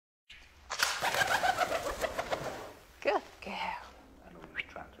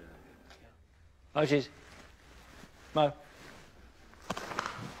Moses. Mo.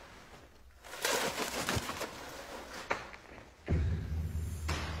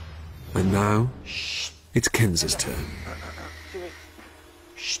 And now, it's Kenza's turn.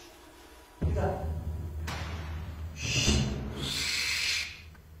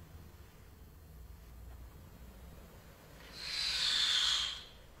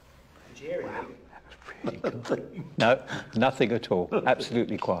 No, nothing at all.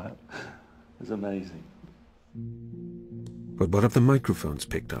 Absolutely quiet. It's amazing. But what have the microphones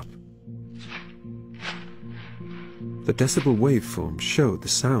picked up? The decibel waveforms show the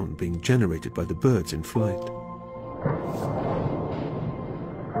sound being generated by the birds in flight.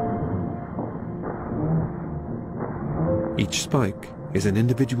 Each spike is an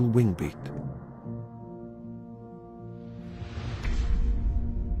individual wing beat.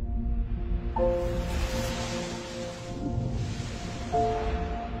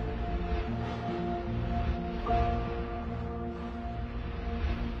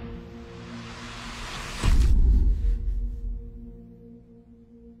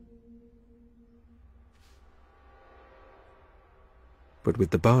 But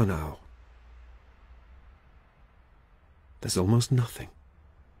with the barn owl, there's almost nothing.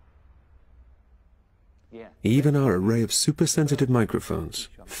 Even our array of super-sensitive microphones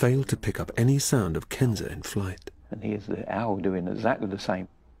fail to pick up any sound of Kenza in flight. And here's the owl doing exactly the same.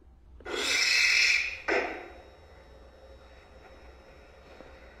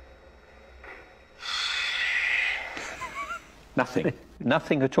 Nothing.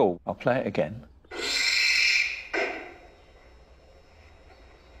 Nothing at all. I'll play it again.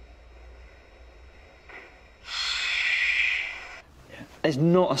 There's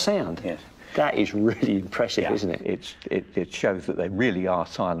not a sound. Yes. That is really impressive, isn't it? It shows that they really are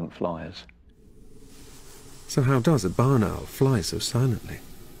silent flyers. So how does a barn owl fly so silently?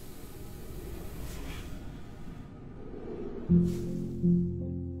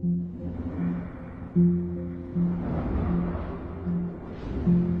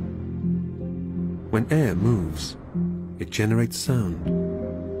 When air moves, it generates sound.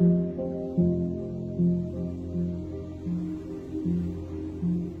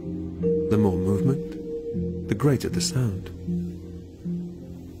 The more movement, the greater the sound.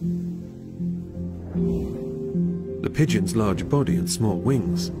 The pigeon's large body and small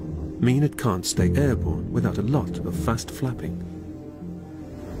wings mean it can't stay airborne without a lot of fast flapping.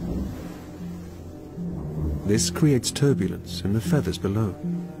 This creates turbulence in the feathers below.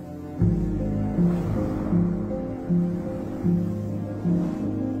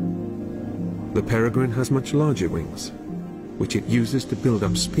 The peregrine has much larger wings, which it uses to build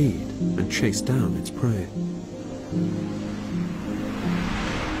up speed and chase down its prey.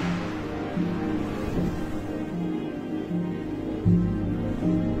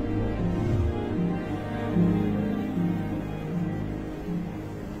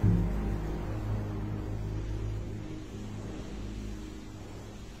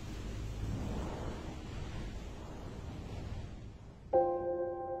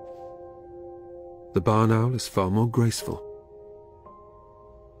 The barn owl is far more graceful.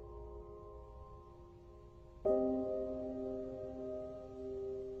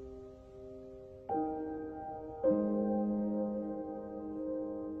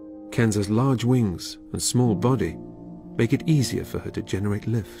 Kenza's large wings and small body make it easier for her to generate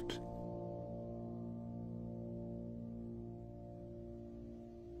lift.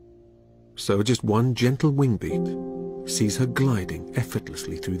 So just one gentle wing beat sees her gliding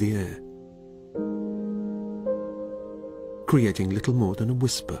effortlessly through the air, creating little more than a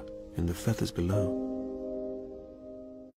whisper in the feathers below.